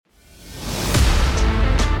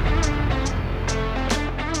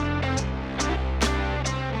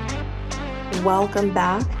Welcome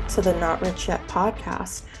back to the Not Rich Yet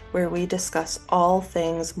podcast, where we discuss all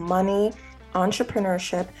things money,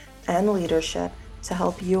 entrepreneurship, and leadership to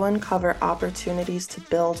help you uncover opportunities to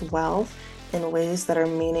build wealth in ways that are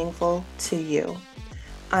meaningful to you.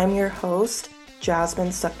 I'm your host, Jasmine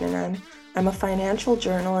Suknanen. I'm a financial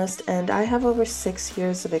journalist and I have over 6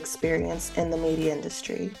 years of experience in the media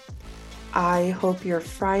industry. I hope your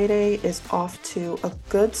Friday is off to a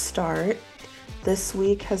good start. This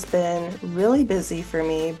week has been really busy for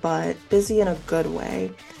me, but busy in a good way.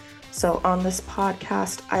 So on this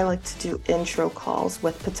podcast, I like to do intro calls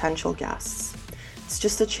with potential guests. It's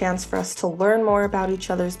just a chance for us to learn more about each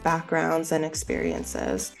other's backgrounds and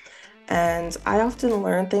experiences. And I often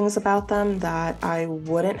learn things about them that I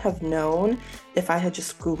wouldn't have known if I had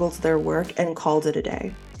just Googled their work and called it a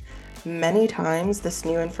day. Many times, this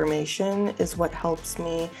new information is what helps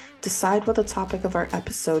me decide what the topic of our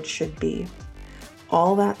episode should be.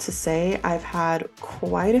 All that to say, I've had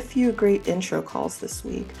quite a few great intro calls this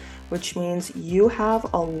week, which means you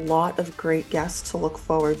have a lot of great guests to look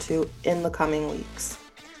forward to in the coming weeks.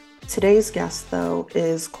 Today's guest, though,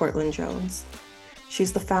 is Courtlyn Jones.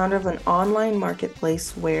 She's the founder of an online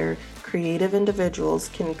marketplace where creative individuals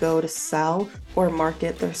can go to sell or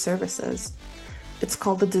market their services. It's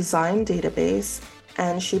called the Design Database,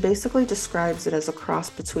 and she basically describes it as a cross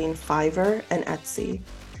between Fiverr and Etsy.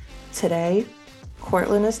 Today,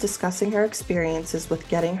 Courtlyn is discussing her experiences with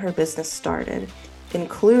getting her business started,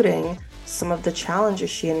 including some of the challenges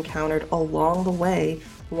she encountered along the way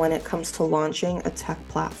when it comes to launching a tech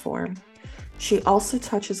platform. She also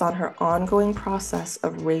touches on her ongoing process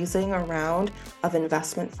of raising a round of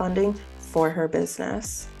investment funding for her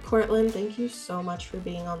business. Courtlyn, thank you so much for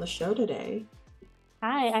being on the show today.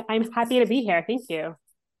 Hi, I'm happy to be here. Thank you.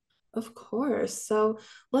 Of course. So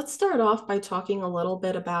let's start off by talking a little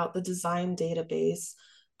bit about the Design Database.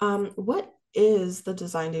 What is the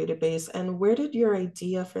Design Database and where did your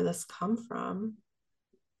idea for this come from?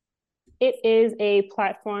 It is a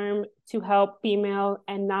platform to help female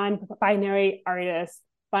and non-binary artists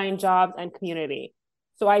find jobs and community.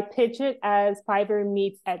 So I pitch it as Fiverr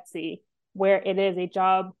meets Etsy, where it is a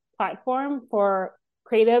job platform for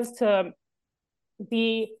creatives to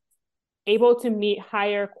be able to meet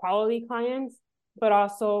higher quality clients, but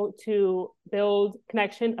also to build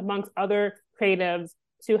connection amongst other creatives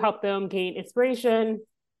to help them gain inspiration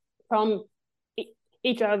from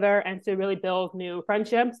each other and to really build new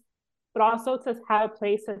friendships, but also to have a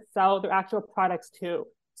place to sell their actual products too.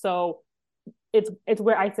 So it's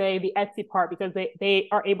where I say the Etsy part, because they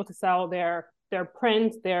are able to sell their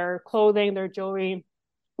prints, their clothing, their jewelry,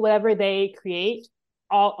 whatever they create,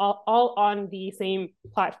 all on the same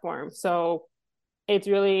platform. So it's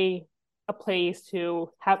really a place to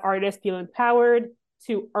have artists feel empowered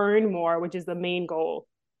to earn more, which is the main goal.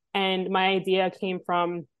 And my idea came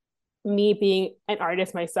from me being an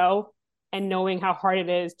artist myself and knowing how hard it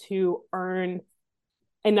is to earn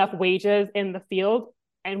enough wages in the field.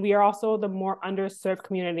 And we are also the more underserved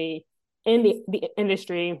community in the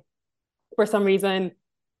industry. For some reason,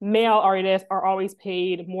 male artists are always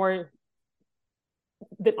paid more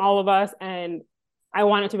than all of us, and I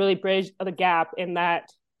wanted to really bridge the gap in that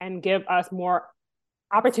and give us more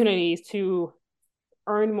opportunities to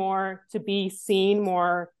earn more, to be seen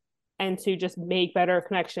more, and to just make better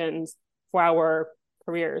connections for our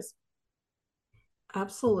careers.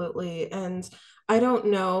 Absolutely. And I don't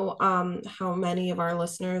know how many of our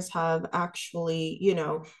listeners have actually,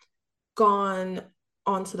 gone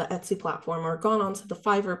onto the Etsy platform or gone onto the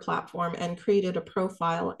Fiverr platform and created a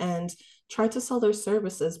profile and tried to sell their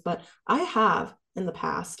services, but I have in the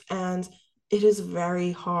past, and it is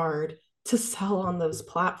very hard to sell on those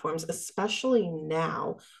platforms, especially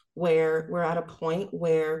now where we're at a point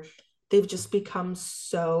where they've just become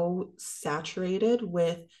so saturated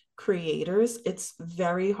with creators. It's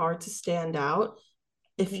very hard to stand out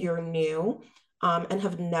if you're new and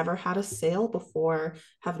have never had a sale before,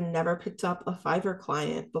 have never picked up a Fiverr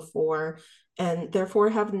client before, and therefore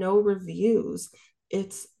have no reviews.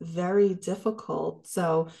 It's very difficult.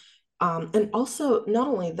 So, and also not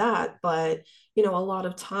only that, but a lot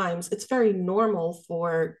of times it's very normal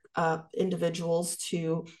for individuals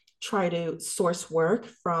to try to source work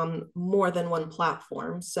from more than one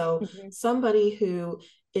platform. So somebody who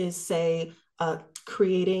is, say,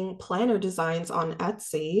 creating planner designs on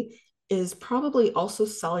Etsy is probably also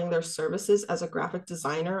selling their services as a graphic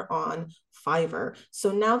designer on Fiverr.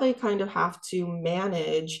 So now they kind of have to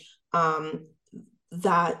manage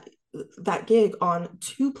that gig on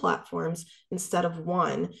two platforms instead of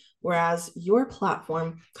one, whereas your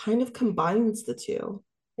platform kind of combines the two.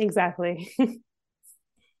 Exactly.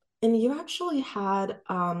 And you actually had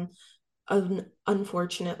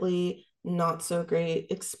unfortunately not so great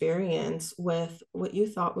experience with what you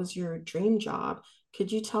thought was your dream job.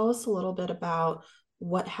 Could you tell us a little bit about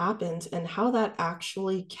what happened and how that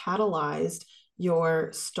actually catalyzed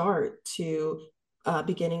your start to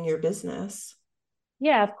beginning your business?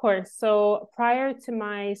 Yeah, of course. So prior to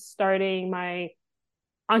my starting my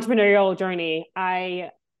entrepreneurial journey,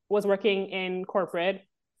 I was working in corporate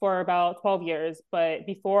for about 12 years. But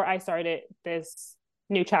before I started this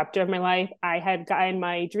new chapter of my life, I had gotten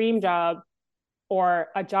my dream job or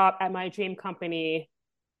a job at my dream company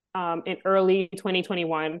in early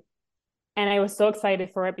 2021. And I was so excited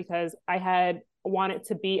for it because I had wanted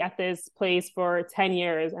to be at this place for 10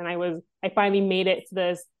 years. And I finally made it to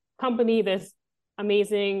this company, this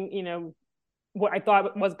amazing, what I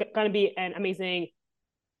thought was going to be an amazing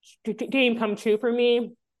dream come true for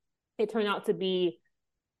me. It turned out to be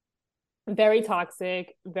very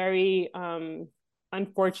toxic, very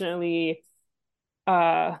unfortunately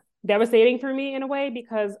uh devastating for me in a way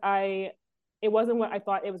because I it wasn't what I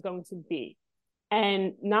thought it was going to be.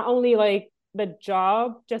 And not only like the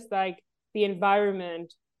job, just like the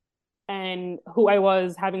environment and who I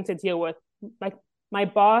was having to deal with. Like my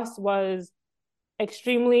boss was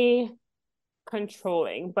extremely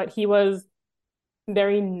controlling, but he was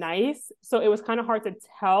very nice. So it was kind of hard to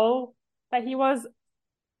tell that he was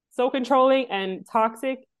so controlling and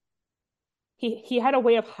toxic. He had a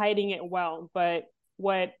way of hiding it well, but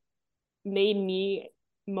what made me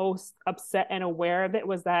most upset and aware of it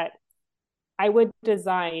was that I would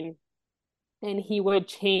design and he would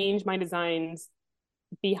change my designs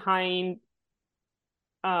behind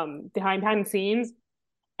behind the scenes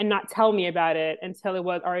and not tell me about it until it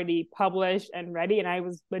was already published and ready. And I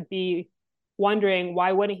would be wondering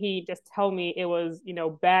why wouldn't he just tell me it was,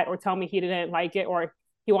 bad, or tell me he didn't like it or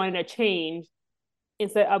he wanted to change,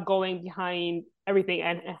 instead of going behind everything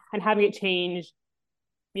and having it changed,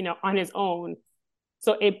 on his own.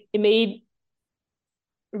 So it made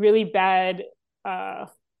really bad uh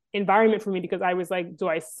environment for me because I was like, do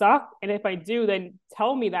I suck? And if I do, then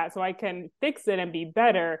tell me that so I can fix it and be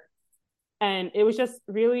better. And it was just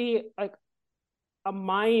really like a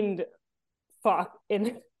mind fuck,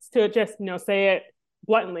 and to just say it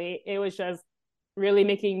bluntly, it was just really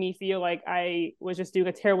making me feel like I was just doing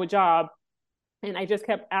a terrible job. And I just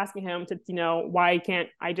kept asking him to, why can't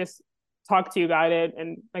I just talk to you about it?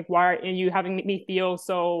 And like, why are you having me feel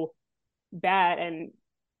so bad? And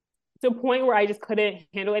to a point where I just couldn't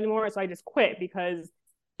handle it anymore. So I just quit because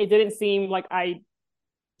it didn't seem like I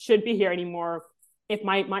should be here anymore if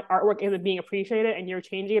my artwork isn't being appreciated and you're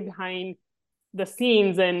changing it behind the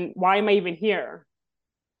scenes, and why am I even here?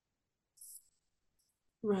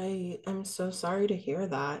 Right. I'm so sorry to hear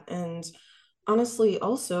that. And honestly,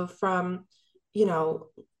 also from, you know,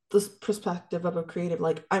 this perspective of a creative,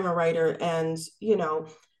 like I'm a writer and,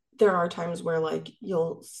 there are times where like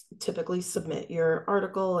you'll typically submit your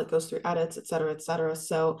article, it goes through edits, et cetera, et cetera.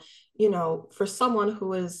 So, for someone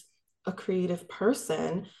who is a creative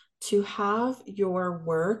person to have your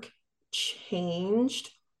work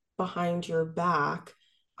changed behind your back,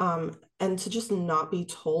 and to just not be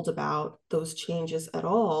told about those changes at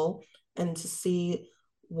all and to see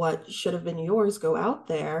what should have been yours go out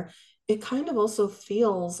there, it kind of also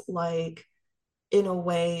feels like, in a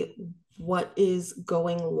way, what is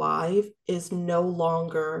going live is no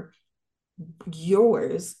longer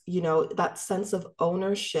yours. That sense of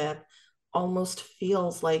ownership almost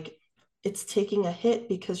feels like it's taking a hit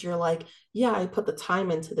because you're like, yeah, I put the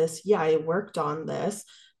time into this. Yeah, I worked on this.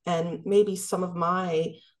 And maybe some of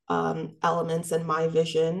my elements and my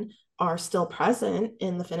vision are still present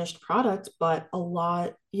in the finished product, but a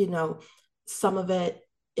lot, some of it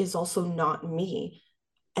is also not me.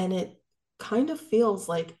 And it kind of feels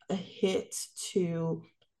like a hit to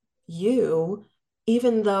you,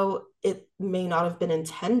 even though it may not have been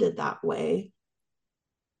intended that way.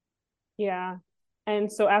 Yeah.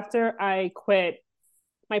 And so after I quit,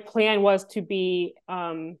 my plan was to be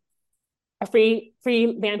a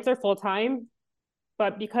freelancer full time.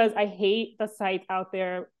 But because I hate the sites out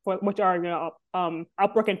there for which are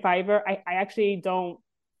Upwork and Fiverr, I actually don't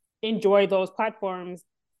enjoy those platforms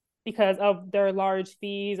because of their large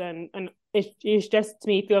fees, and it's just, to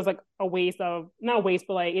me, feels like a waste of, not a waste,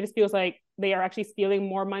 but like it just feels like they are actually stealing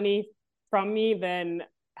more money from me than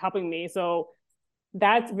helping me. So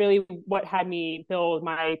that's really what had me build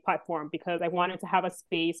my platform, because I wanted to have a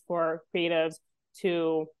space for creatives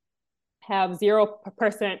to have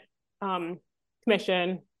 0%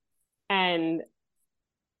 commission and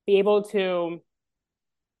be able to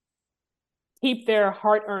keep their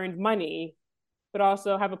hard earned money, but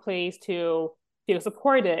also have a place to feel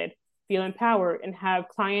supported, feel empowered and have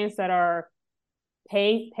clients that are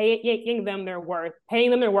paying them their worth,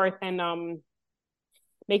 and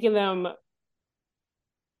making them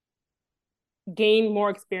gain more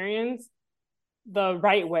experience the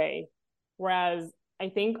right way. Whereas I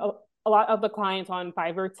think a lot of the clients on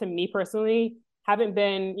Fiverr, to me personally, haven't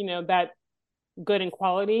been, that good in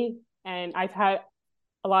quality. And I've had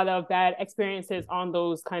a lot of bad experiences on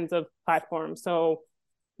those kinds of platforms. So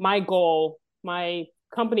my goal, my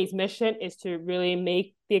company's mission is to really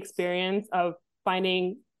make the experience of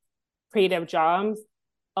finding creative jobs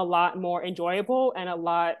a lot more enjoyable and a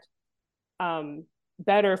lot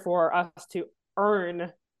better for us to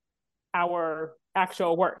earn our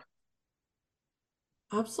actual work.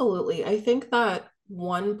 Absolutely. I think that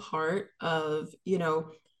one part of,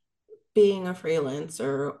 being a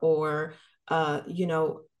freelancer or,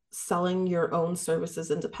 selling your own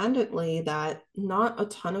services independently that not a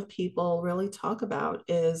ton of people really talk about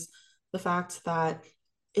is the fact that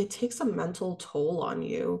it takes a mental toll on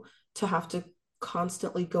you to have to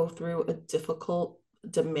constantly go through a difficult,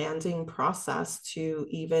 demanding process to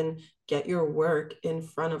even get your work in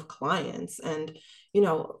front of clients. And,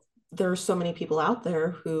 there are so many people out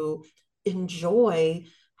there who enjoy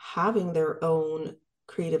having their own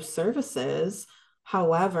creative services.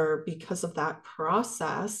 However, because of that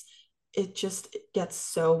process, it just gets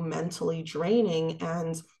so mentally draining,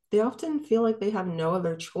 and they often feel like they have no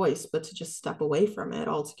other choice but to just step away from it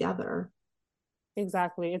altogether.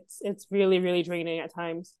 Exactly. It's really, really draining at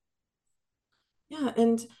times. Yeah,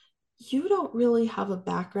 and you don't really have a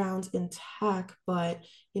background in tech, but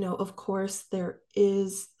of course, there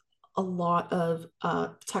is a lot of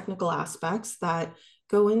technical aspects that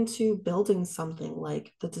go into building something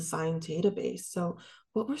like the design database. So,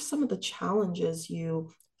 what were some of the challenges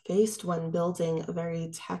you faced when building a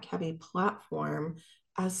very tech-heavy platform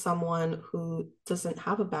as someone who doesn't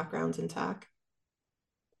have a background in tech?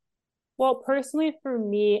 Well, personally, for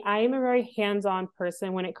me, I am a very hands-on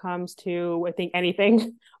person when it comes to, I think,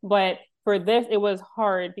 anything. But for this, it was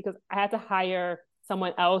hard because I had to hire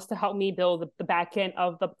someone else to help me build the back end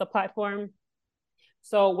of the platform.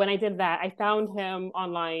 So when I did that, I found him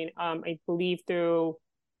online, I believe through,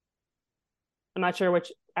 I'm not sure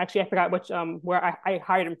which, actually, I forgot which, where I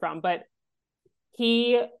hired him from, but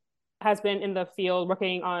he has been in the field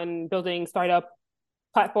working on building startup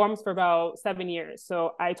platforms for about 7 years.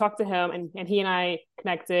 So I talked to him, and he and I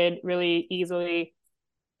connected really easily.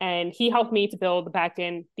 And he helped me to build the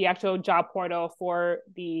backend, the actual job portal for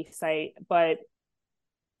the site. But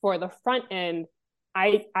for the front end,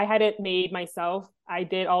 I had it made myself. I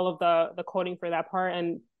did all of the coding for that part,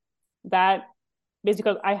 and that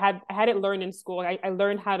basically I had it learned in school. I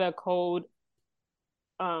learned how to code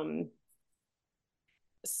um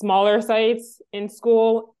smaller sites in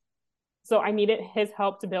school, so I needed his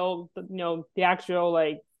help to build the actual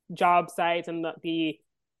like job sites and the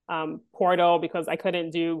portal, because I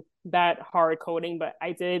couldn't do that hard coding, but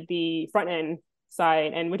I did the front end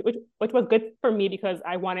side, and which was good for me because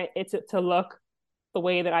I wanted it to look the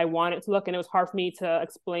way that I want it to look, and it was hard for me to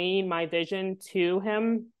explain my vision to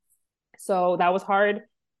him. So that was hard,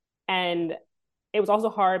 and it was also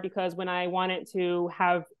hard because when I wanted to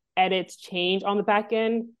have edits change on the back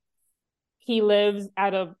end, he lives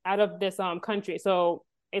out of this country, so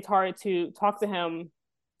it's hard to talk to him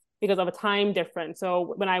because of a time difference.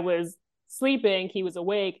 So when I was sleeping, he was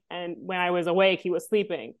awake, and when I was awake, he was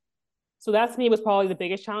sleeping. So that to me was probably the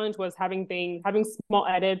biggest challenge, was having small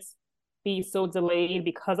edits be so delayed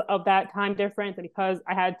because of that time difference, and because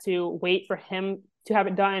I had to wait for him to have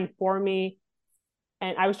it done for me.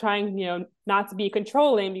 And I was trying, not to be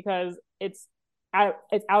controlling because it's out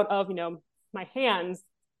of my hands,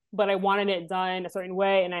 but I wanted it done a certain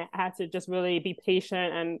way, and I had to just really be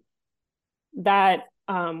patient, and that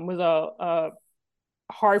was a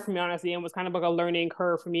hard for me, honestly, and was kind of like a learning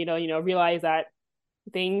curve for me to realize that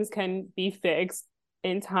things can be fixed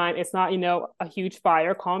in time. It's not a huge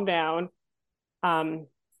fire. Calm down.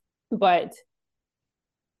 But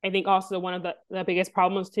I think also one of the biggest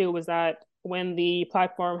problems too was that when the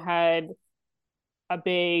platform had a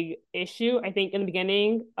big issue, I think in the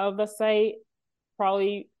beginning of the site,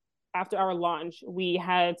 probably after our launch, we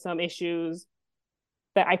had some issues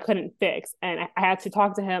that I couldn't fix. And I had to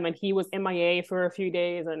talk to him, and he was MIA for a few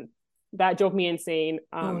days, and that drove me insane.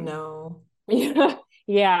 Oh no.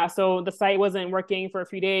 Yeah. So the site wasn't working for a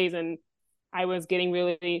few days, and I was getting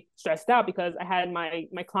really stressed out because I had my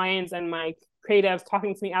clients and my creatives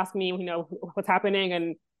talking to me, asking me, what's happening.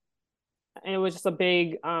 And it was just a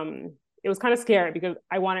big, it was kind of scary because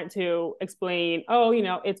I wanted to explain, oh,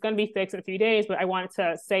 it's going to be fixed in a few days, but I wanted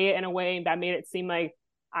to say it in a way that made it seem like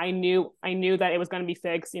I knew that it was going to be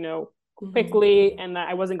fixed, Hmm. quickly and that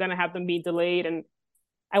I wasn't going to have them be delayed. And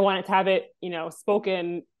I wanted to have it,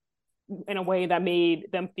 spoken in a way that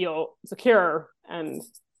made them feel secure. And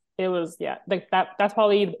it was, yeah, like that's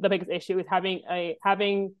probably the biggest issue is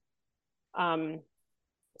having um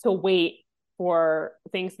to wait for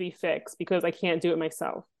things to be fixed because I can't do it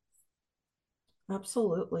myself.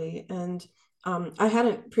 Absolutely. And I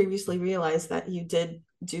hadn't previously realized that you did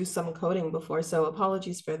do some coding before, so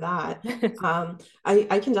apologies for that.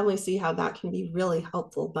 I can definitely see how that can be really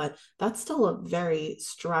helpful, but that's still a very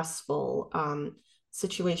stressful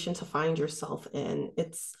situation to find yourself in.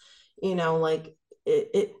 It's, like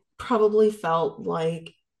it probably felt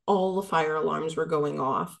like all the fire alarms were going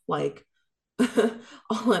off, like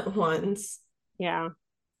all at once. Yeah.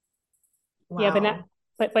 Yeah, Wow.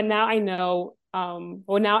 but now I know,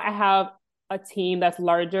 well, now I have a team that's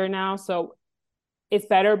larger now, so it's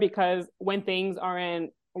better because when things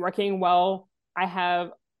aren't working well, I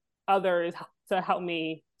have others to help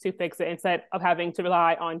me to fix it instead of having to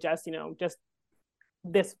rely on just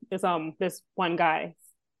this one guy.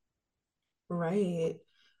 Right.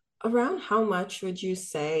 Around how much would you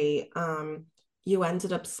say you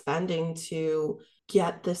ended up spending to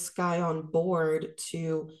get this guy on board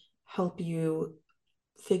to help you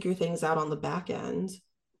figure things out on the back end?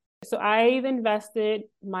 So I've invested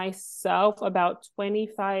myself about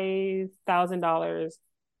 $25,000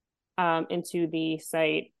 into the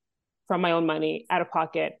site from my own money out of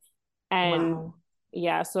pocket. And Wow.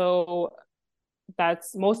 yeah, so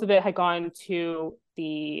that's most of it had gone to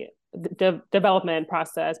the development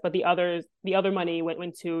process, but the other money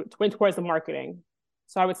went towards the marketing.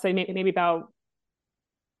 So I would say maybe about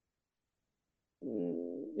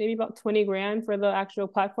 20 grand for the actual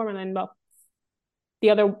platform, and then about the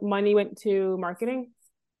other money went to marketing.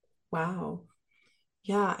 Wow.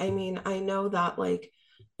 Yeah, I mean, I know that like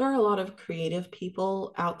there are a lot of creative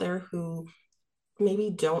people out there who maybe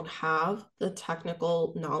don't have the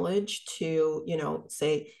technical knowledge to,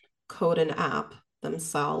 say code an app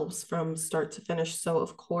themselves from start to finish. So,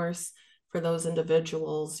 of course, for those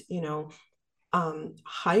individuals,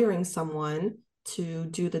 hiring someone to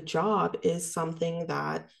do the job is something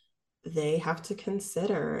that they have to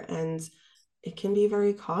consider, and it can be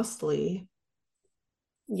very costly.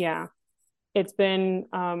 Yeah, it's been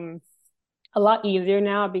a lot easier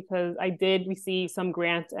now because I did receive some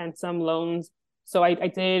grants and some loans. So I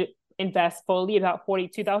did invest fully about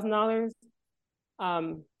 $42,000.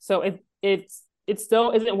 So it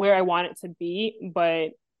still isn't where I want it to be, but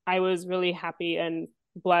I was really happy and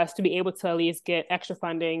blessed to be able to at least get extra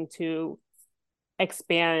funding to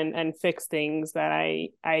expand and fix things that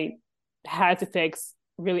I had to fix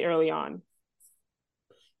really early on.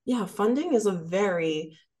 Yeah, funding is a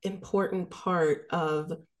very important part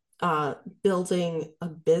of uh, building a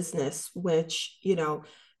business, which,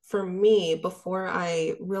 for me, before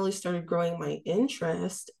I really started growing my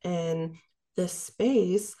interest in this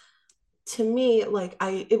space, to me, like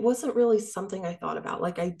it wasn't really something I thought about.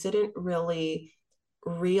 Like I didn't really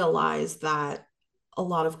realize that a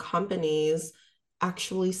lot of companies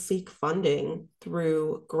actually seek funding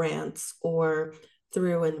through grants or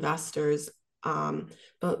through investors. Um,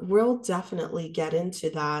 but we'll definitely get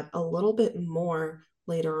into that a little bit more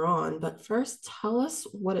later on. But first, tell us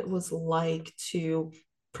what it was like to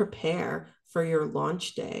prepare for your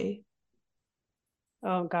launch day.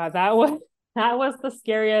 Oh God, that was the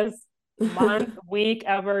scariest month, week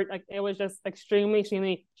ever. Like it was just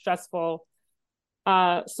extremely stressful.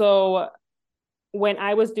 So when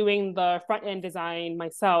I was doing the front end design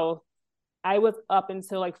myself, I was up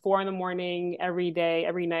until like 4 in the morning every day,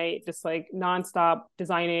 every night, just like nonstop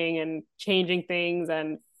designing and changing things.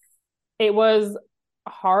 And it was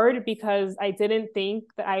hard because I didn't think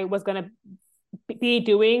that I was gonna be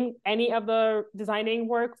doing any of the designing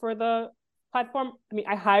work for the platform. I mean,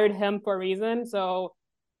 I hired him for a reason. So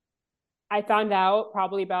I found out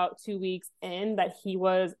probably about 2 weeks in that he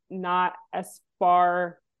was not as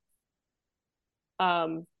far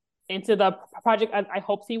um, into the project as I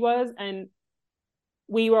hoped he was. And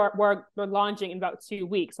we're launching in about 2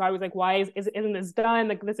 weeks. So I was like, why isn't this done?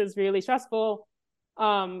 Like this is really stressful.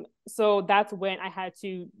 So that's when I had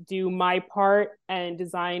to do my part and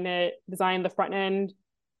design the front end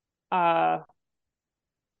uh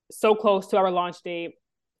so close to our launch date.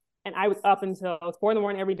 And I was up until 4 in the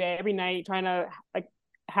morning every day, every night, trying to like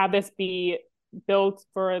have this be built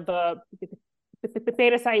for the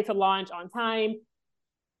beta site to launch on time.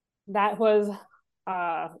 That was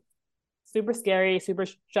uh super scary, super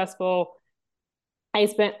stressful. I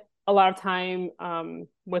spent a lot of time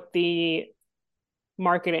with the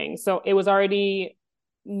marketing. So it was already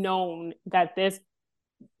known that this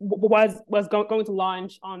going to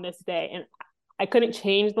launch on this day, and I couldn't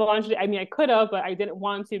change the launch date. I mean, I could have, but I didn't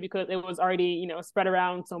want to because it was already spread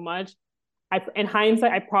around so much. In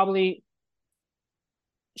hindsight, I probably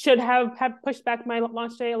should have pushed back my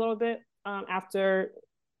launch day a little bit after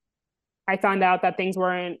I found out that things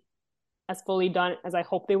weren't as fully done as I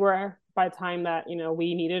hoped they were by the time that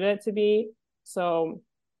we needed it to be. So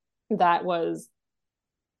that was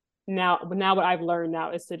now what I've learned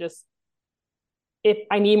now is to just, if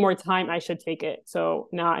I need more time, I should take it. So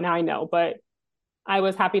now I know. But I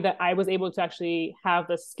was happy that I was able to actually have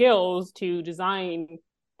the skills to design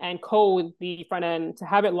and code the front end to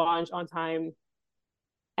have it launch on time.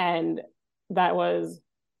 And that was,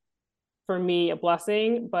 for me, a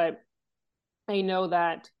blessing. But I know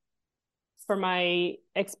that for my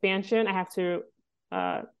expansion, I have to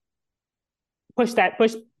push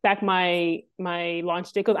back my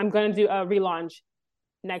launch date, because I'm going to do a relaunch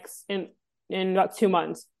next in about 2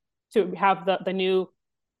 months to have the new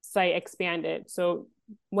site expanded. So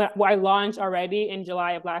what I launched already in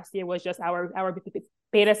July of last year was just our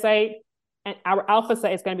beta site, and our alpha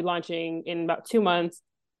site is going to be launching in about 2 months.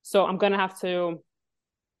 So I'm going to have to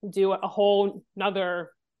do a whole another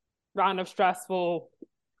round of stress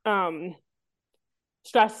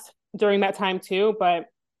during that time too. But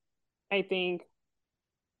I think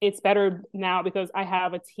it's better now because I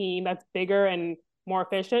have a team that's bigger and more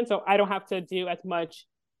efficient. So I don't have to do as much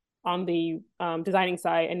on the designing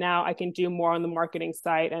side, and now I can do more on the marketing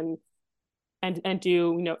side and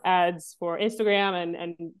do ads for Instagram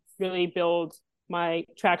and really build my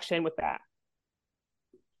traction with that.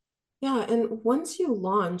 Yeah, and once you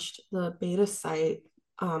launched the beta site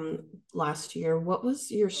last year, what was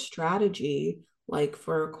your strategy like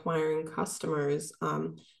for acquiring customers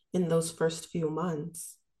in those first few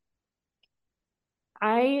months?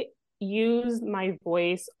 I use my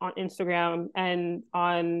voice on Instagram and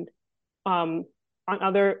on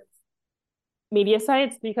other media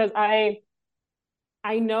sites because I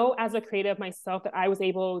know as a creative myself that I was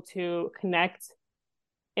able to connect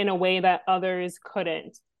in a way that others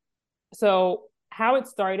couldn't. So how it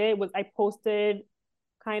started was I posted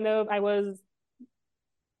I was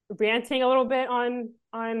ranting a little bit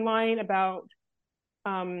online about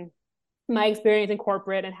my experience in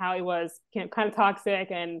corporate and how it was kind of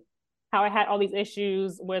toxic, and how I had all these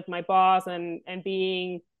issues with my boss and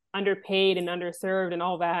being underpaid and underserved and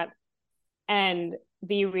all that. And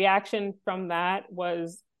the reaction from that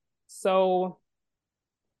was so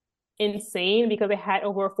insane because I had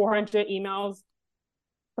over 400 emails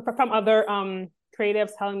from other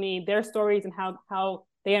creatives telling me their stories and how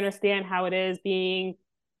they understand how it is being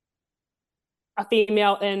a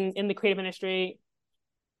female in the creative industry.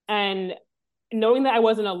 And knowing that I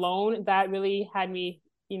wasn't alone, that really had me,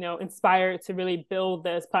 inspired to really build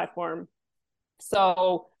this platform.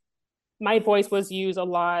 So my voice was used a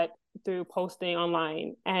lot through posting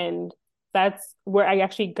online, and that's where I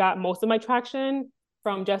actually got most of my traction,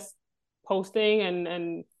 from just posting,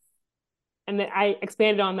 and then I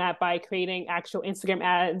expanded on that by creating actual Instagram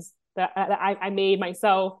ads that I made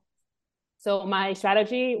myself. So my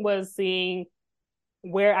strategy was seeing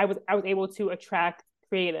where I was able to attract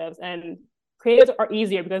creatives, and creatives are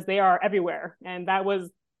easier because they are everywhere, and that was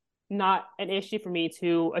not an issue for me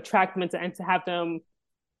to attract them and to have them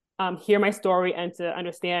hear my story and to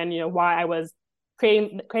understand why I was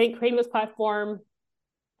creating this platform.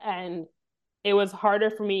 And it was harder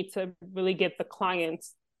for me to really get the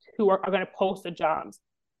clients who are going to post the jobs.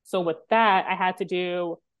 So with that, I had to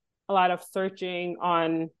do a lot of searching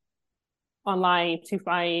online to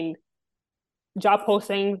find job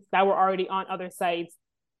postings that were already on other sites,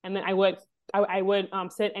 and then I would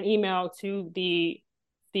send an email to the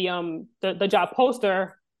job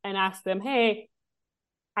poster and ask them, hey,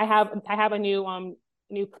 I have a new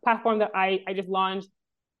platform that I just launched.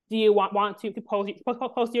 Do you want to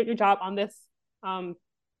post your job on this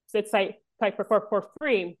site for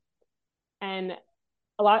free? And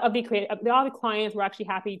a lot of the clients were actually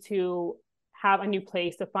happy to have a new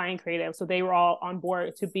place to find creative, so they were all on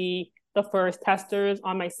board to be the first testers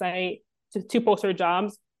on my site to post their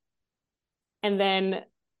jobs. And then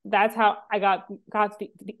that's how I got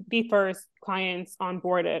the first clients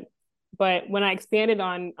onboarded. But when I expanded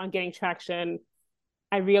on getting traction,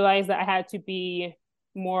 I realized that I had to be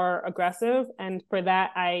more aggressive, and for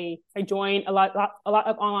that, I joined a lot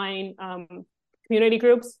of online community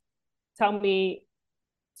groups. Tell me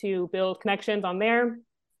to build connections on there,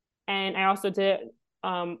 and I also did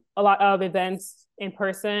a lot of events in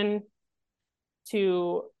person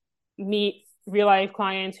to meet real life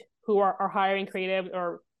clients who are hiring creatives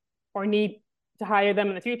or need to hire them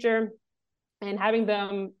in the future. and having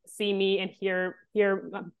them see me and hear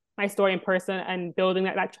my story in person and building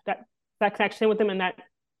that connection with them and that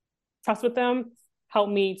trust with them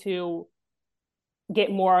helped me to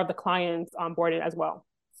get more of the clients onboarded as well.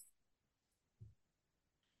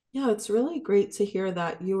 Yeah, it's really great to hear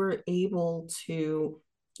that you were able to,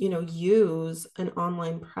 use an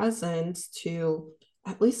online presence to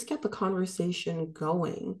at least get the conversation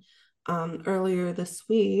going. Earlier this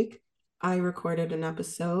week, I recorded an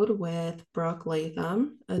episode with Brooke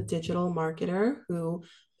Latham, a digital marketer who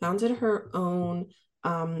founded her own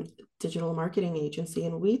um, digital marketing agency.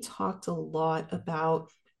 And we talked a lot about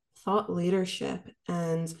thought leadership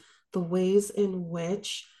and the ways in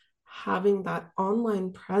which having that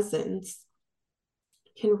online presence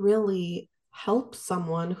can really help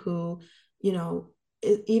someone who,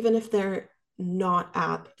 even if they're not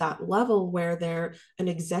at that level where they're an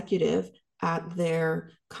executive at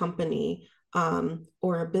their company,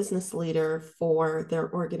 or a business leader for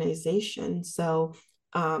their organization. So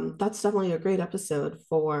that's definitely a great episode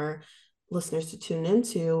for listeners to tune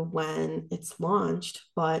into when it's launched.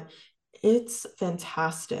 But it's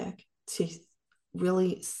fantastic to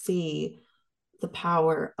really see the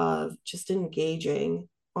power of just engaging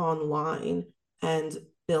online and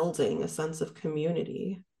building a sense of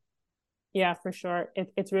community. Yeah, for sure.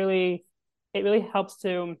 It really helps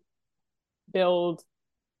to build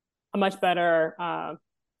a much better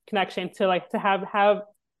connection to like to have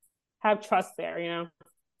trust there, you know.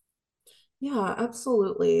 Yeah,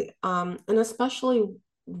 absolutely. And especially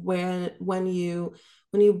when you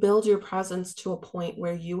build your presence to a point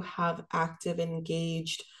where you have active,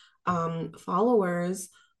 engaged followers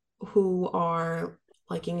who are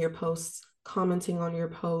liking your posts, commenting on your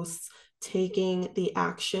posts, taking the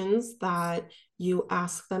actions that you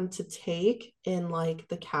ask them to take in like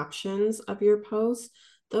the captions of your post,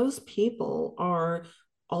 those people are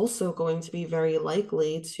also going to be very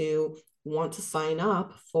likely to want to sign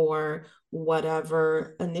up for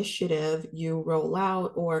whatever initiative you roll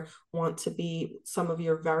out or want to be some of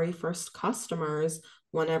your very first customers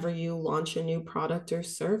whenever you launch a new product or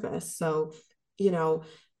service. So, you know,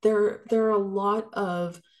 there are a lot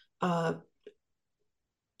of uh,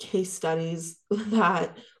 case studies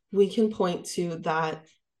that we can point to that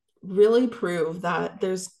really prove that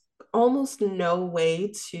there's almost no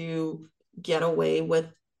way to get away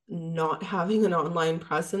with not having an online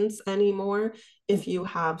presence anymore if you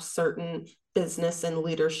have certain business and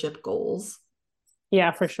leadership goals.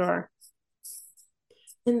 Yeah, for sure.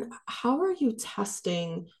 And how are you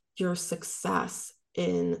testing your success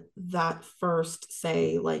in that first,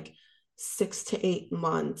 say, like 6 to 8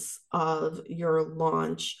 months of your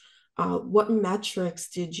launch? What metrics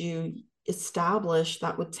did you establish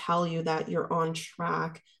that would tell you that you're on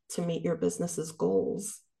track to meet your business's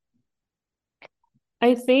goals?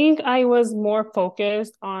 I think I was more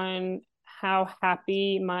focused on how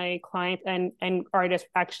happy my clients and artists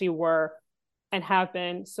actually were and have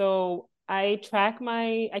been. So I track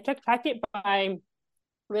it by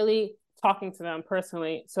really talking to them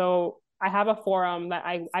personally. So I have a forum that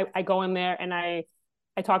I go in there and I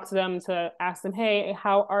talk to them to ask them, hey,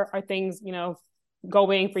 how are things, you know,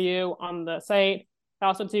 going for you on the site? I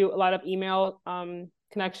also do a lot of email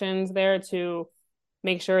connections there to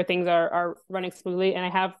make sure things are running smoothly. And I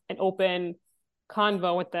have an open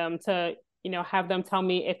convo with them to, you know, have them tell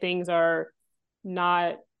me if things are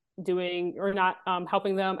not doing or not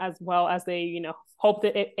helping them as well as they, you know, hope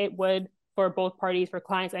that it would for both parties, for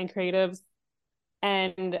clients and creatives.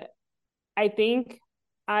 And I think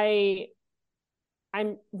I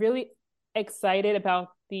I'm really excited about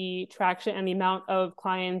the traction and the amount of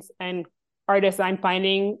clients and artists I'm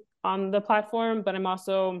finding on the platform, but I'm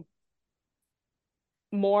also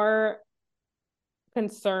more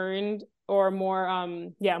concerned or more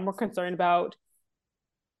concerned about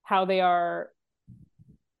how they are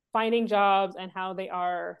finding jobs and how they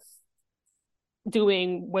are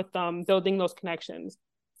doing with building those connections.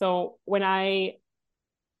 So when I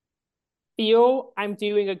feel I'm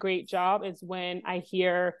doing a great job is when I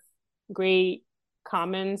hear great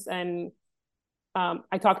comments and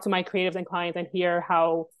I talk to my creatives and clients and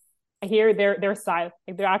I hear their side,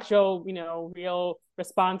 like their actual, you know, real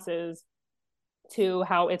responses to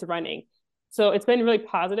how it's running. So it's been really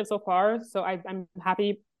positive so far. So I'm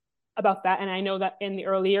happy about that. And I know that in the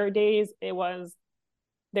earlier days, there was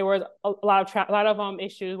a lot of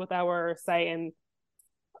issues with our site, and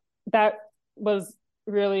that was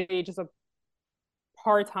really just a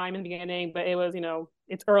hard time in the beginning. But it was, you know,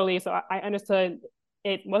 it's early, so I understood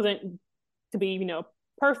it wasn't to be, you know,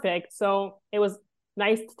 perfect. So it was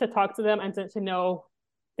nice to talk to them and to know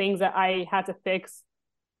things that I had to fix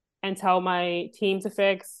and tell my team to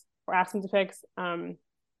fix or ask them to fix.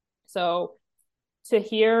 So to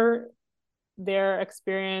hear their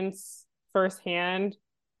experience firsthand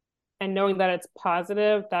and knowing that it's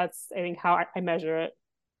positive, that's, I think, how I measure it.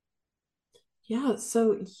 Yeah,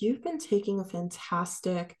 so you've been taking a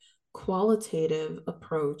fantastic qualitative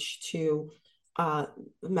approach to uh,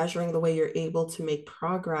 measuring the way you're able to make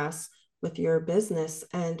progress with your business.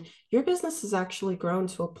 And your business has actually grown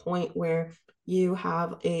to a point where you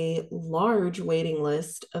have a large waiting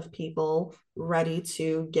list of people ready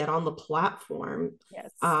to get on the platform.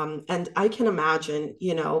 Yes. And I can imagine,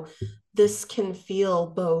 this can feel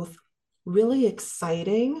both really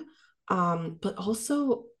exciting, but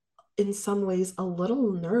also in some ways a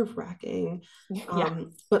little nerve-wracking. Yeah.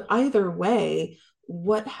 But either way,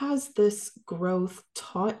 what has this growth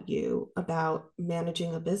taught you about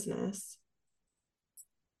managing a business?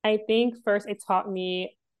 I think first it taught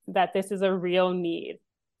me that this is a real need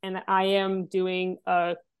and that I am doing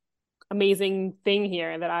a amazing thing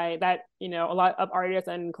here that a lot of artists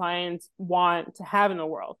and clients want to have in the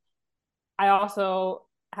world. I also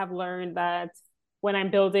have learned that when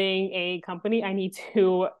I'm building a company, I need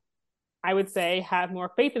to, I would say, have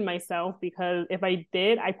more faith in myself, because if I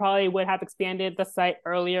did, I probably would have expanded the site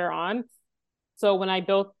earlier on. So when I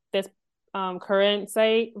built this current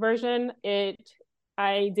site version,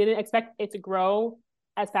 I didn't expect it to grow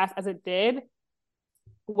as fast as it did,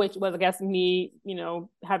 which was, I guess, me,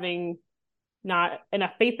 having not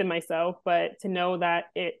enough faith in myself. But to know that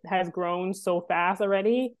it has grown so fast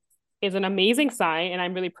already is an amazing sign. And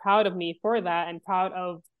I'm really proud of me for that and proud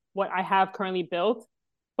of what I have currently built.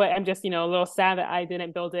 But I'm just, a little sad that I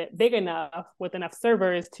didn't build it big enough with enough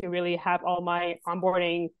servers to really have all my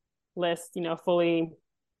onboarding list, fully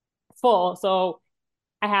full. So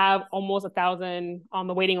I have almost 1,000 on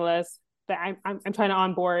the waiting list that I'm trying to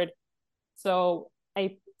onboard. So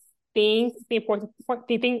I think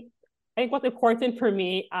what's important for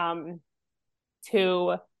me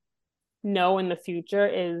to know in the future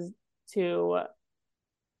is to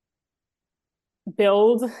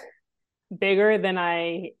build bigger than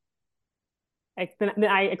I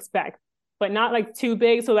expect, but not like too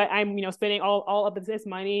big so that I'm spending all of this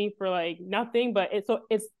money for like nothing. But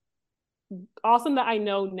it's awesome that I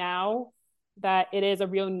know now that it is a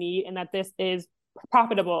real need and that this is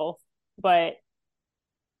profitable. But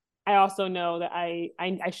I also know that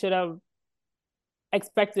I should have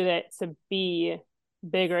expected it to be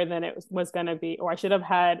bigger than it was going to be, or I should have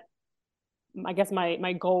had, I guess,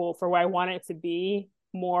 my goal for where I want it to be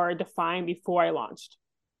more defined before I launched.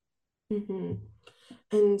 Mm-hmm.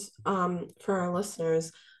 And for our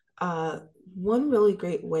listeners, one really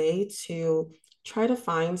great way to try to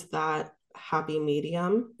find that happy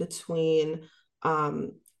medium between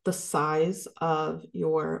the size of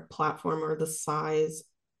your platform or the size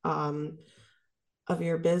um, of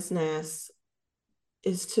your business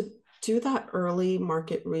is to do that early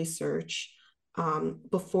market research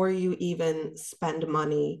before you even spend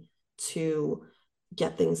money to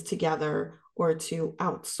get things together or to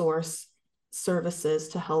outsource services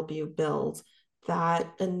to help you build. That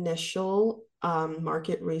initial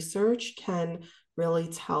market research can really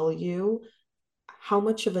tell you how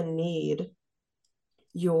much of a need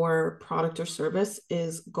your product or service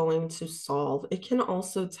is going to solve. It can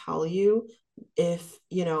also tell you if,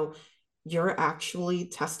 you're actually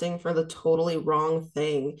testing for the totally wrong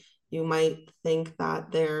thing. You might think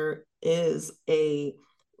that there is a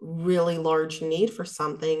really large need for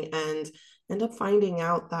something and end up finding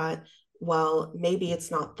out that, well, maybe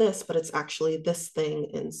it's not this, but it's actually this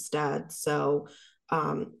thing instead. So,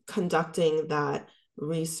 conducting that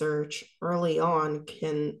research early on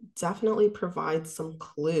can definitely provide some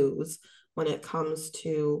clues when it comes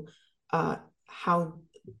to how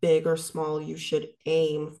big or small you should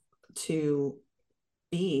aim to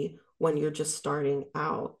be when you're just starting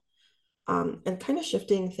out. And kind of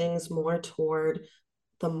shifting things more toward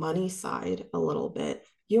the money side a little bit.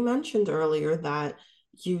 You mentioned earlier that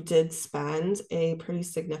you did spend a pretty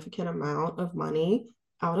significant amount of money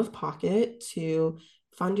out of pocket to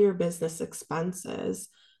fund your business expenses.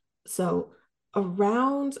 So,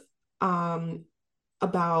 around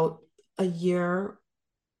about a year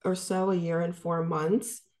or so, a year and 4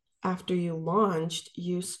 months after you launched,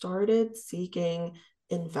 you started seeking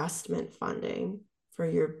investment funding for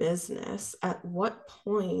your business. At what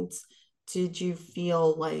point did you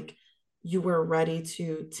feel like you were ready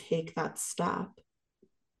to take that step?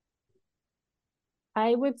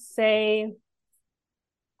 I would say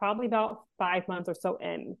probably about 5 months or so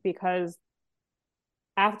in, because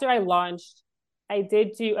after I launched, I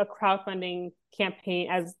did do a crowdfunding campaign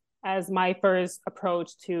as my first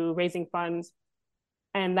approach to raising funds,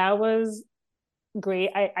 and that was great.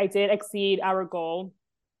 I did exceed our goal,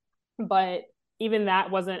 but even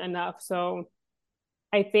that wasn't enough. So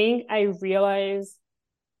I think I realized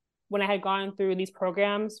when I had gone through these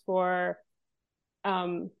programs for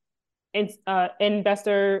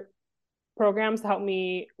investor programs to help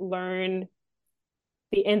me learn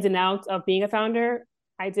the ins and outs of being a founder.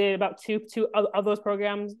 I did about two of those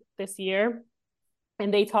programs this year,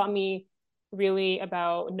 and they taught me really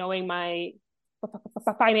about knowing my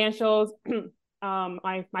financials,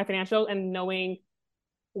 my financials, and knowing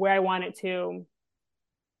where I wanted to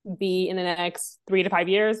be in the next 3 to 5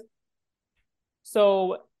 years.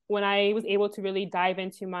 So when I was able to really dive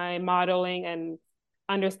into my modeling and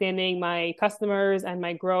understanding my customers and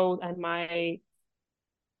my growth and my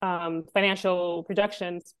financial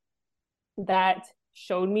projections, that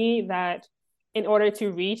showed me that in order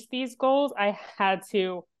to reach these goals, I had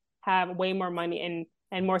to have way more money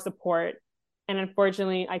and more support. And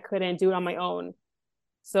unfortunately, I couldn't do it on my own.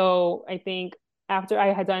 So I think after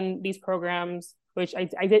I had done these programs, which I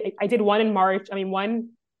did one in March. I mean, one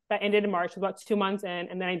that ended in March, about 2 months in,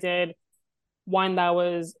 and then I did one that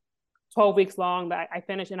was 12 weeks long that I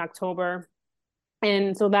finished in October.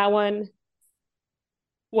 And so that one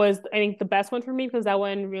was, I think, the best one for me because that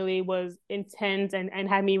one really was intense and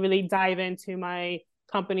had me really dive into my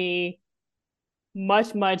company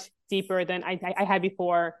much, much deeper than I had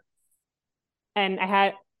before. And I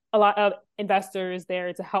had a lot of investors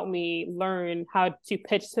there to help me learn how to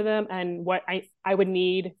pitch to them and what I would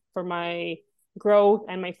need for my growth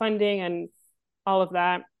and my funding and all of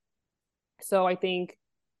that. So I think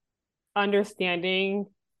understanding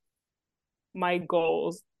my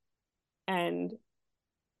goals and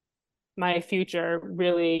my future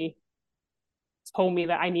really told me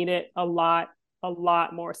that I needed a lot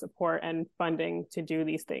more support and funding to do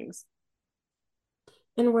these things.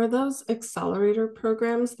 And were those accelerator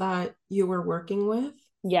programs that you were working with?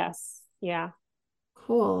 Yes. Yeah.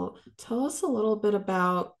 Cool. Tell us a little bit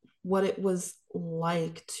about what it was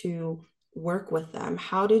like to work with them.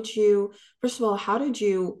 First of all, how did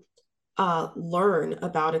you learn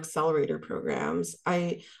about accelerator programs?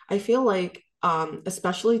 I feel like,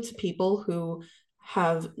 especially to people who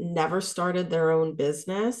have never started their own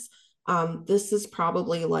business, this is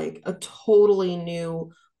probably like a totally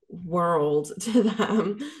new world to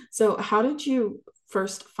them. So, how did you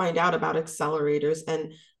first find out about accelerators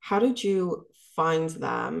and how did you find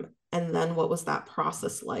them? And then what was that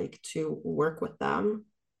process like to work with them?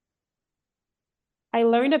 I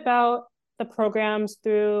learned about the programs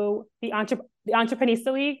through the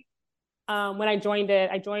Entreprenista League. When I joined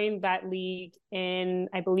it, I joined that league in,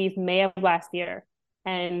 I believe, May of last year.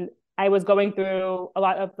 And I was going through a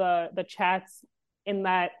lot of the chats in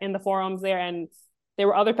the forums there, and there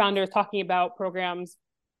were other founders talking about programs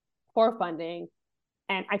for funding.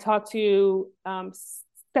 And I talked to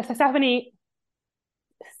Stephanie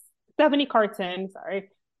Carton, sorry,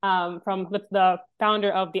 from the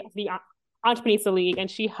founder of the Entrepreneur League, and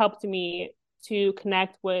she helped me to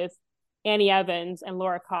connect with Annie Evans and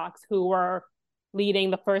Laura Cox, who were leading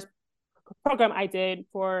the first program I did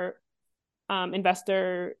for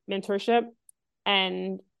investor mentorship.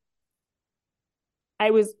 And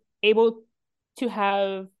I was able to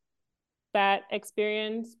have that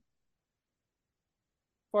experience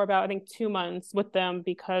for about, I think, 2 months with them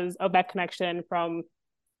because of that connection from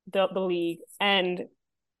the league. And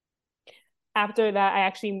after that, I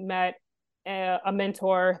actually met a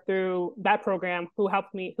mentor through that program who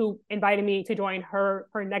invited me to join her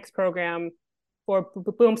next program for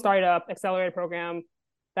Boom Startup Accelerator program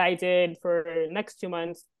that I did for the next 2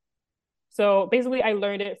 months. So basically, I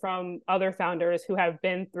learned it from other founders who have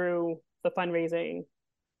been through the fundraising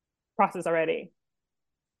process already.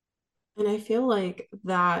 And I feel like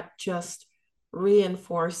that just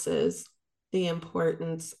reinforces the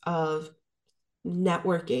importance of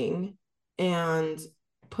networking and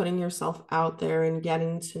putting yourself out there and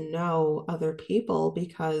getting to know other people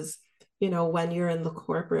because, when you're in the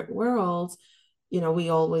corporate world, we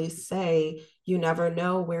always say you never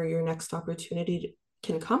know where your next opportunity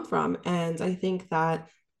can come from. And I think that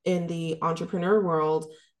in the entrepreneur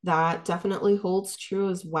world, that definitely holds true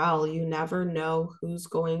as well. You never know who's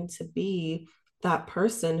going to be that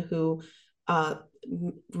person who uh,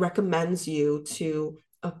 recommends you to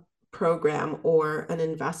a program or an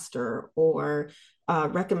investor or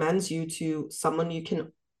recommends you to someone you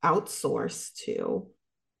can outsource to.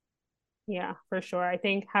 Yeah, for sure. I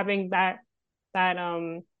think having that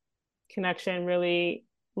connection really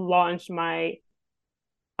launched my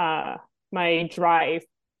drive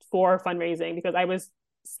for fundraising because I was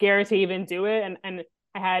scared to even do it and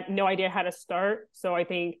I had no idea how to start. So I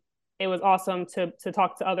think it was awesome to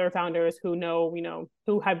talk to other founders who know,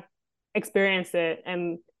 who have experienced it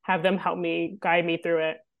and have them help me guide me through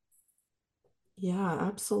it. Yeah,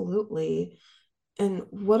 absolutely. And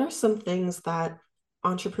what are some things that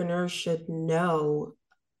entrepreneurs should know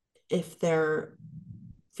if they're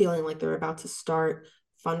feeling like they're about to start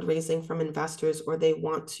fundraising from investors or they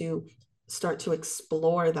want to start to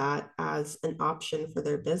explore that as an option for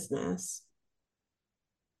their business?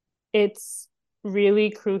 It's really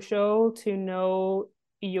crucial to know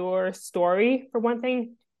your story for one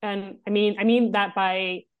thing. And I mean that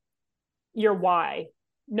by your why,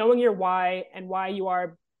 knowing your why and why you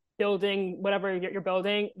are building whatever you're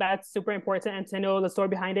building. That's super important, and to know the story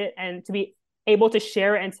behind it and to be able to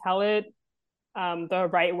share it and tell it the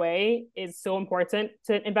right way is so important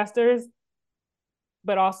to investors.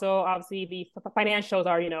 But also, obviously, the financials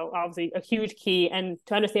are, obviously a huge key. And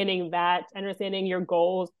to understanding that, understanding your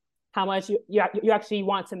goals, how much you actually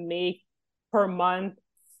want to make per month,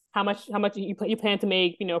 how much you plan to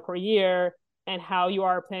make, per year, and how you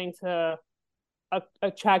are planning to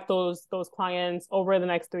attract those clients over the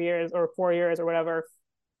next 3 years or 4 years or whatever.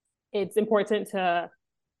 It's important to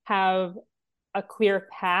have a clear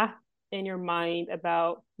path in your mind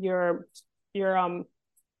about your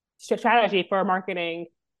strategy for marketing.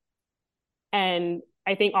 And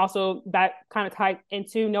I think also that kind of tied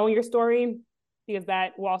into knowing your story, because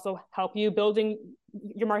that will also help you building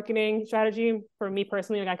your marketing strategy. For me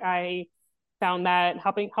personally, like I found that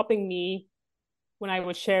helping me when I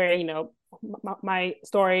was sharing, my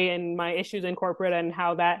story and my issues in corporate, and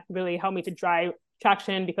how that really helped me to drive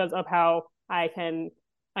traction because of how I can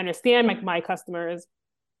understand my customers.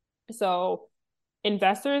 So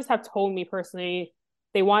investors have told me personally,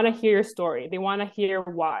 they want to hear your story. They want to hear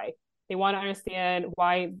why. They want to understand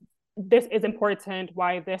why this is important,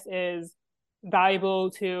 why this is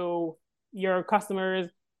valuable to your customers,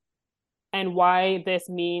 and why this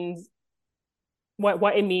means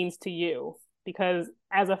what it means to you. Because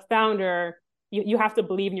as a founder, you have to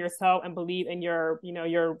believe in yourself and believe in your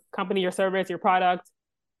company, your service, your product.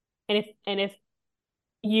 And if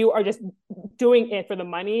you are just doing it for the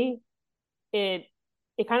money, it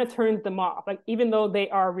kind of turns them off. Like, even though they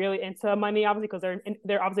are really into money, obviously, because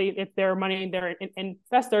they're obviously, if they're money, they're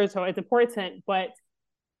investors, so it's important. But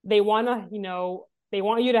they want to, they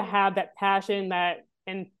want you to have that passion,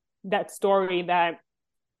 and that story, that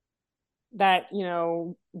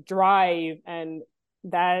drive. And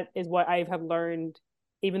that is what I have learned,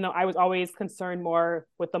 even though I was always concerned more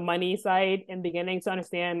with the money side in the beginning, to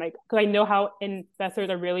understand, like, because I know how investors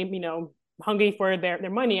are really, hungry for their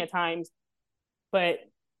money at times. But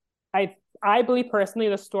I believe personally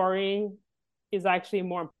the story is actually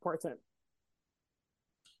more important.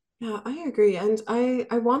 Yeah, I agree. And I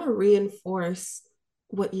want to reinforce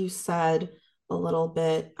what you said a little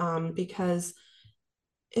bit, because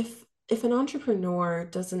if an entrepreneur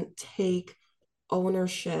doesn't take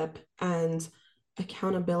ownership and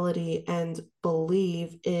accountability and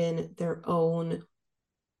believe in their own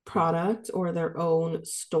product or their own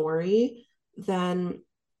story, then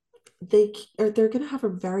they're going to have a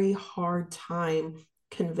very hard time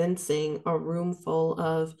convincing a room full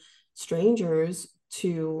of strangers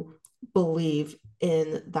to believe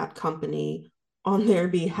in that company on their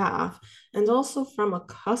behalf. And also from a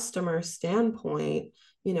customer standpoint,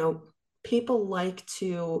 you know, people like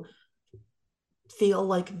to feel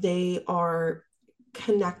like they are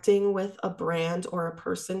connecting with a brand or a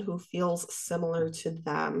person who feels similar to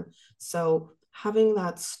them. So having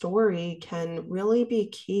that story can really be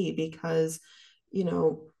key because,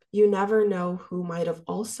 you never know who might have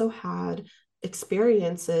also had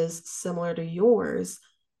experiences similar to yours,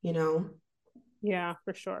 you know. Yeah,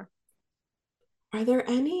 for sure. Are there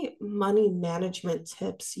any money management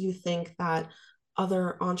tips you think that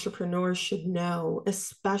other entrepreneurs should know,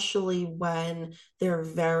 especially when they're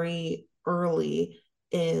very early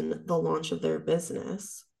in the launch of their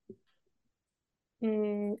business?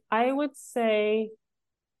 I would say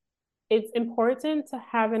it's important to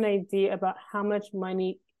have an idea about how much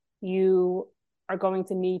money you are going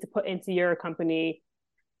to need to put into your company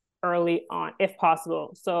early on, if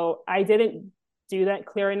possible. So I didn't do that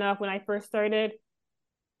clear enough when I first started.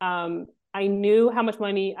 I knew how much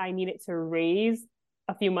money I needed to raise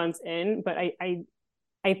a few months in, but I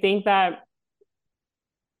think that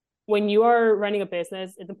when you are running a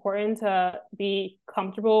business, it's important to be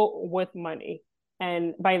comfortable with money.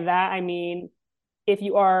 And by that, I mean, if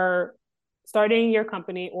you are starting your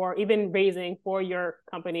company or even raising for your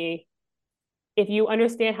company, if you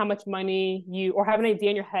understand how much money you, or have an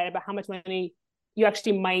idea in your head about how much money you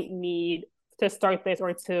actually might need to start this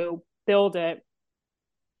or to build it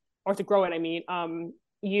or to grow it, I mean,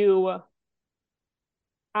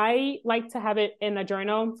 I like to have it in a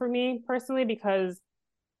journal for me personally, because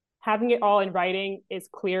having it all in writing is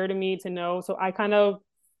clear to me to know. So I kind of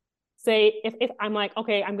say, if I'm like,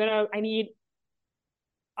 okay, I need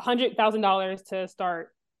 $100,000 to start,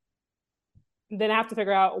 then I have to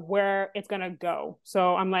figure out where it's gonna go.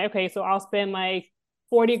 So I'm like, okay, so I'll spend like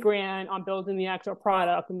 40 grand on building the actual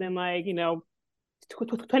product, and then like,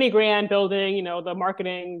 20 grand building, the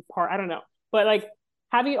marketing part. I don't know. But like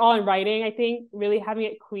having it all in writing, I think really having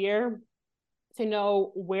it clear to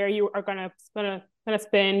know where you are gonna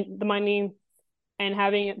spend the money, and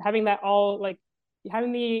having that all like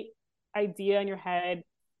having the idea in your head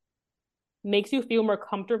makes you feel more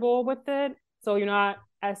comfortable with it. So you're not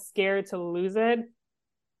as scared to lose it.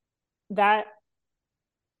 That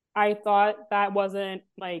I thought that wasn't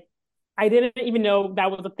like, I didn't even know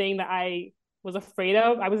that was a thing that I was afraid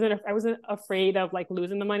of. I wasn't afraid of like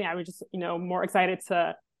losing the money. I was just, more excited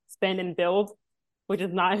to spend and build, which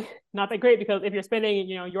is not not that great, because if you're spending,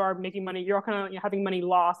 you are making money, you're kind of having money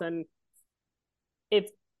loss. And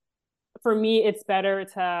it's, for me, it's better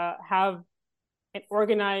to have an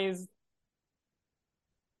organized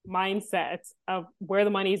mindset of where the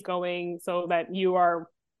money is going, so that you are,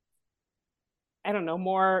 I don't know,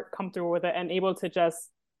 more comfortable with it and able to just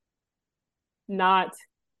not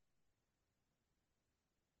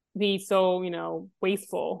be so,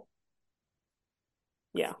 wasteful.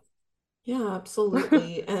 Yeah. Yeah,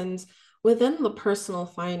 absolutely. And within the personal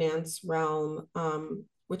finance realm,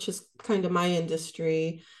 which is kind of my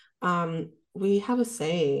industry, we have a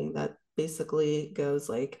saying that basically goes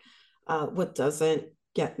like, what doesn't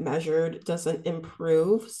get measured doesn't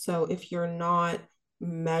improve. So if you're not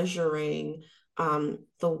measuring the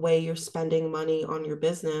way you're spending money on your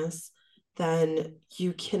business, then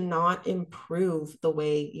you cannot improve the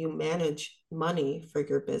way you manage money for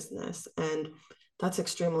your business. And that's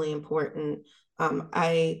extremely important.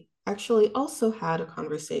 I actually also had a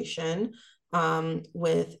conversation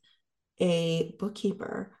with a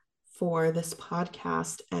bookkeeper for this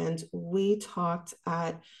podcast, and we talked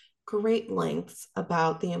at great lengths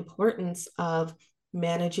about the importance of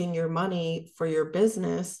managing your money for your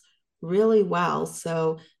business really well.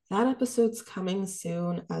 So that episode's coming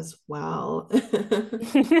soon as well.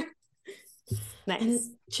 And Nice.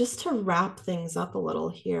 just to wrap things up a little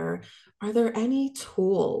here, are there any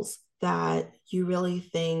tools that you really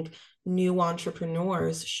think new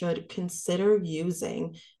entrepreneurs should consider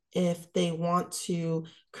using if they want to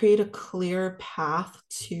create a clear path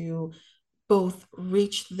to both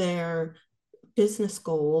reach their business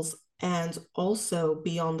goals and also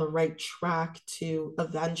be on the right track to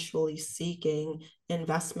eventually seeking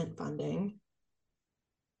investment funding?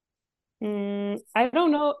 I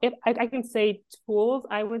don't know if I can say tools.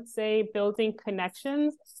 I would say building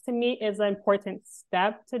connections to me is an important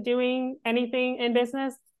step to doing anything in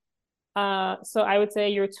business. So I would say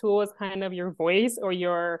your tool is kind of your voice, or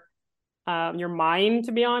your mind,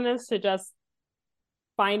 to be honest, to just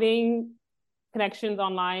finding connections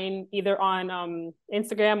online, either on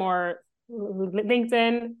Instagram or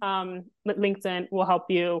LinkedIn. LinkedIn will help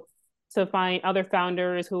you to find other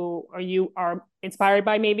founders who you are inspired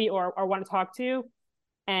by, maybe, or want to talk to.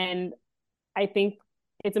 And I think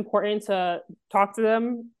it's important to talk to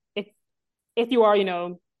them if you are,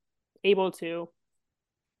 able to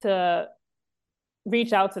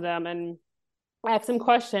reach out to them and ask them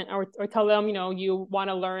questions, or tell them, you want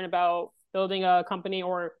to learn about building a company,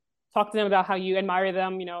 or talk to them about how you admire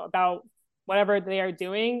them, about whatever they are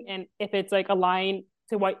doing. And if it's like aligned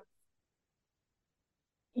to what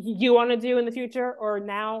you want to do in the future or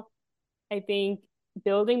now, I think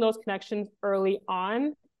building those connections early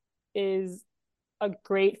on is a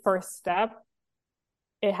great first step.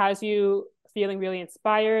 It has you feeling really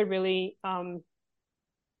inspired, really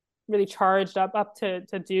charged up to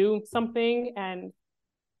do something. And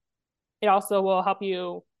it also will help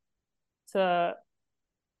you to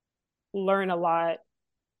learn a lot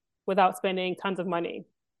without spending tons of money.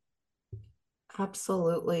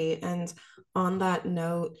 Absolutely. And on that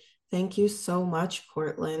note, thank you so much,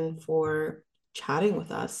 Courtlyn, for chatting with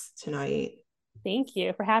us tonight. Thank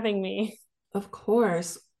you for having me. Of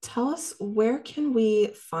course. Tell us, where can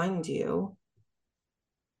we find you?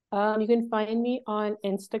 You can find me on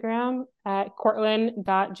Instagram at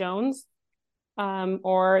courtlyn.jones,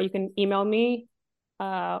 or you can email me,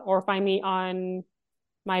 or find me on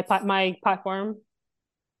my platform.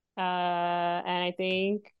 And I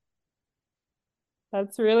think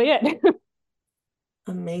that's really it.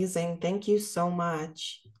 Amazing. Thank you so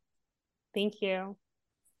much. Thank you.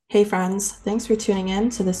 Hey, friends. Thanks for tuning in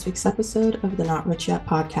to this week's episode of the Not Rich Yet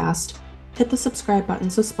podcast. Hit the subscribe button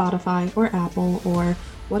so Spotify or Apple or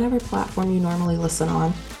whatever platform you normally listen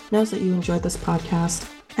on knows that you enjoyed this podcast,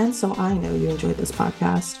 and so I know you enjoyed this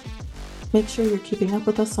podcast. Make sure you're keeping up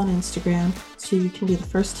with us on Instagram so you can be the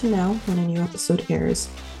first to know when a new episode airs.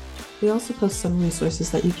 We also post some resources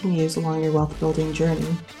that you can use along your wealth building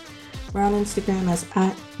journey. We're on Instagram as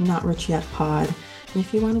 @NotRichYetPod, and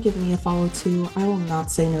if you want to give me a follow too, I will not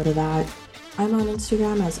say no to that. I'm on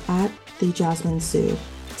Instagram as @TheJasmineSue,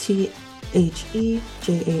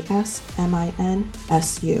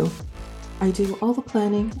 TheJasminSu. I do all the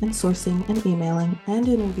planning and sourcing and emailing and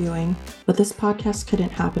interviewing, but this podcast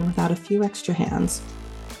couldn't happen without a few extra hands.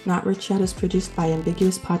 Not Rich Yet is produced by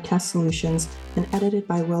Ambiguous Podcast Solutions and edited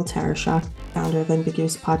by Will Tarashuk, founder of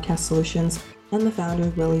Ambiguous Podcast Solutions and the founder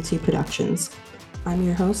of Willie T Productions. I'm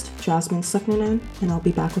your host, Jasmine Suknanen, and I'll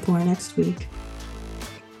be back with more next week.